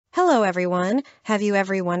everyone. Have you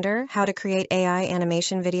ever wondered how to create AI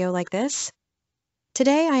animation video like this?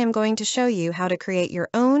 Today I am going to show you how to create your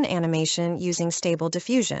own animation using Stable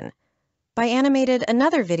Diffusion. I animated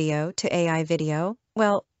another video to AI video,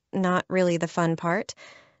 well, not really the fun part,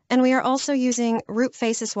 and we are also using Roop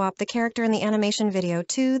Faceswap the character in the animation video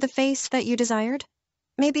to the face that you desired.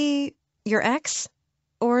 Maybe your ex?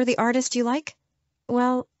 Or the artist you like?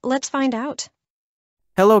 Well, let's find out.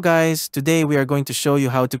 Hello guys, today we are going to show you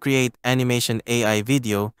how to create animation AI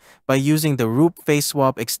video by using the Roop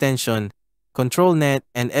Faceswap extension, ControlNet,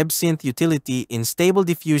 and Ebsynth Utility in Stable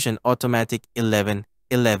Diffusion Automatic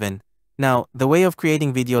 11.11. Now, the way of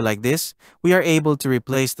creating video like this, we are able to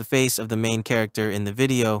replace the face of the main character in the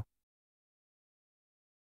video.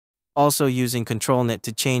 Also using ControlNet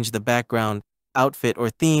to change the background, outfit, or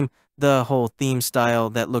theme, the whole theme style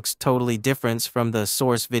that looks totally different from the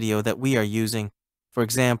source video that we are using. For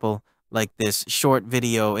example, like this short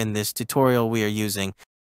video in this tutorial we are using.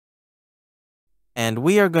 And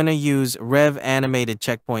we are going to use Rev Animated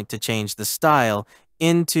checkpoint to change the style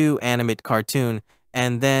into animate cartoon.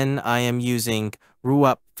 And then I am using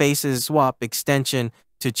Roop Faceswap extension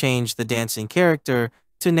to change the dancing character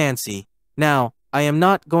to Nancy. Now, I am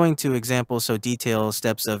not going to example so detailed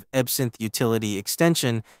steps of Ebsynth Utility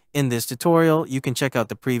extension in this tutorial. You can check out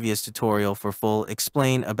the previous tutorial for full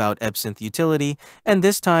explain about Ebsynth Utility, and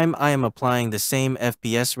this time I am applying the same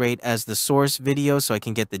FPS rate as the source video so I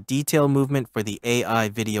can get the detail movement for the AI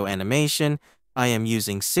video animation. I am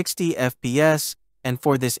using 60 FPS, and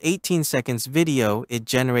for this 18 seconds video, it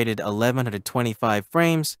generated 1125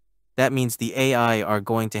 frames. That means the AI are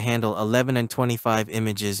going to handle 1125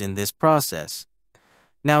 images in this process.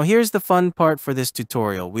 Now here's the fun part for this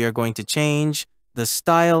tutorial. We are going to change the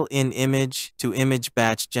style in image to image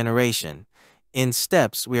batch generation. In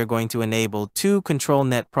steps, we are going to enable two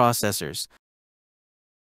ControlNet processors.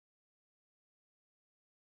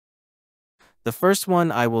 The first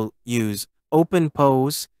one I will use Open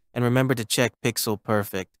Pose, and remember to check Pixel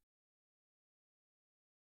Perfect.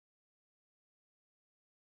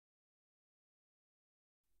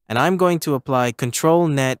 And I'm going to apply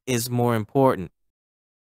ControlNet is more important.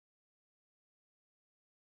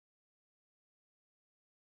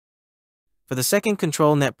 For the second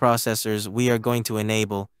ControlNet processors, we are going to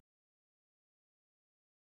enable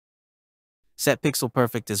Set Pixel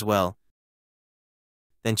Perfect as well.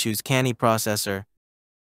 Then choose Canny Processor.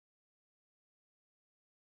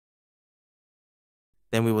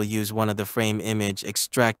 Then we will use one of the frame image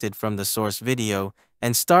extracted from the source video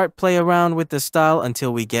and start play around with the style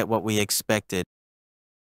until we get what we expected.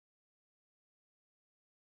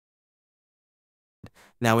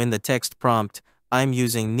 Now in the text prompt, I'm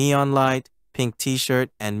using neon light, pink t-shirt,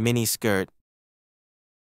 and mini skirt.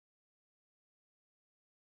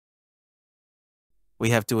 We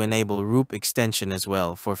have to enable Roop extension as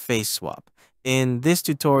well for face swap. In this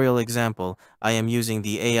tutorial example, I am using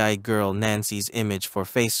the AI girl Nancy's image for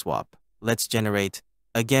face swap. Let's generate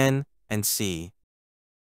again and see.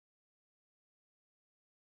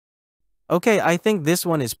 Okay, I think this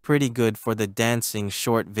one is pretty good for the dancing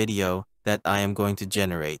short video that I am going to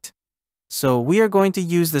generate. So we are going to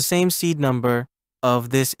use the same seed number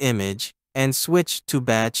of this image and switch to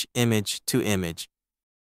batch image to image.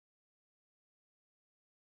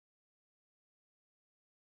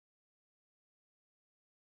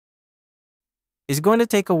 It's going to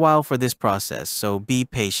take a while for this process, so be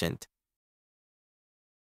patient.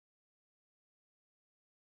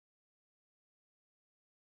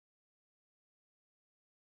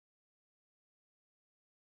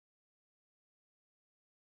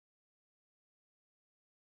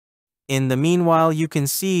 In the meanwhile, you can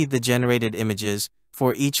see the generated images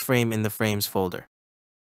for each frame in the frames folder.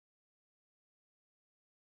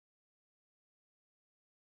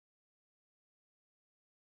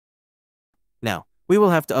 Now, we will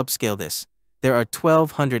have to upscale this. There are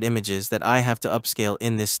 1200 images that I have to upscale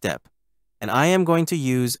in this step, and I am going to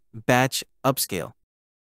use Batch Upscale.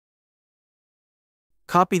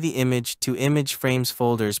 Copy the image to Image Frames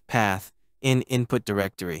folder's path in Input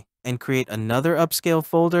Directory and create another upscale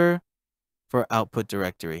folder for Output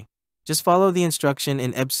Directory. Just follow the instruction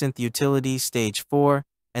in Ebsynth Utility Stage 4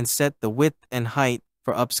 and set the width and height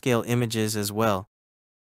for upscale images as well.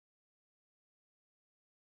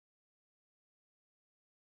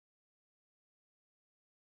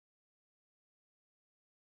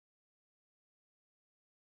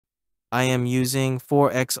 I am using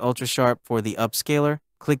 4x Ultra Sharp for the upscaler.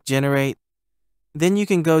 Click Generate. Then you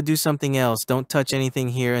can go do something else. Don't touch anything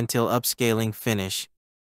here until upscaling finish.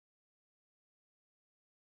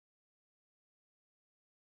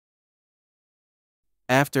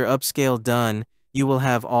 After upscale done, you will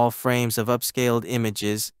have all frames of upscaled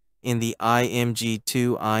images in the img2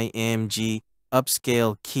 img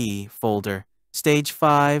upscale key folder. Stage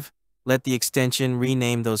 5, let the extension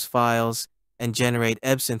rename those files and generate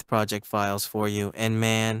Ebsynth project files for you. And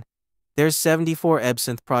man, there's 74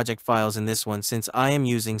 Ebsynth project files in this one since I am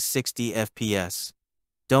using 60 FPS.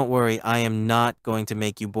 Don't worry, I am not going to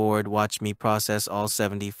make you bored. Watch me process all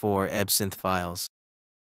 74 Ebsynth files.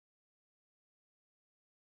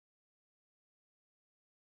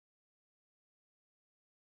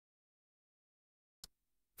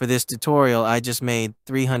 For this tutorial, I just made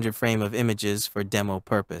 300 frame of images for demo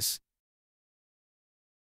purpose.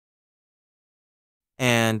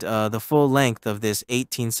 And the full length of this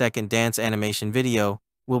 18-second dance animation video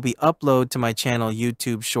will be uploaded to my channel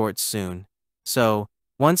YouTube Shorts soon. So,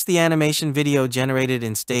 once the animation video generated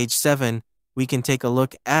in stage 7, we can take a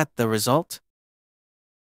look at the result.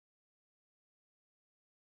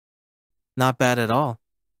 Not bad at all,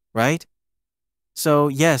 right? So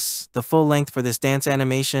yes, the full length for this dance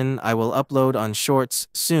animation I will upload on Shorts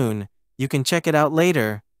soon. You can check it out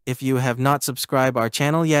later. If you have not subscribed our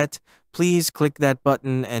channel yet, please click that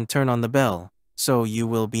button and turn on the bell, so you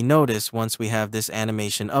will be noticed once we have this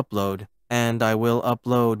animation upload, and I will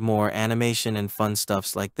upload more animation and fun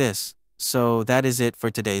stuffs like this. So that is it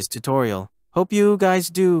for today's tutorial. Hope you guys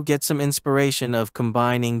do get some inspiration of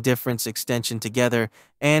combining different extensions together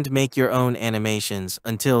and make your own animations.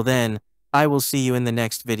 Until then, I will see you in the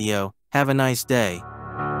next video. Have a nice day.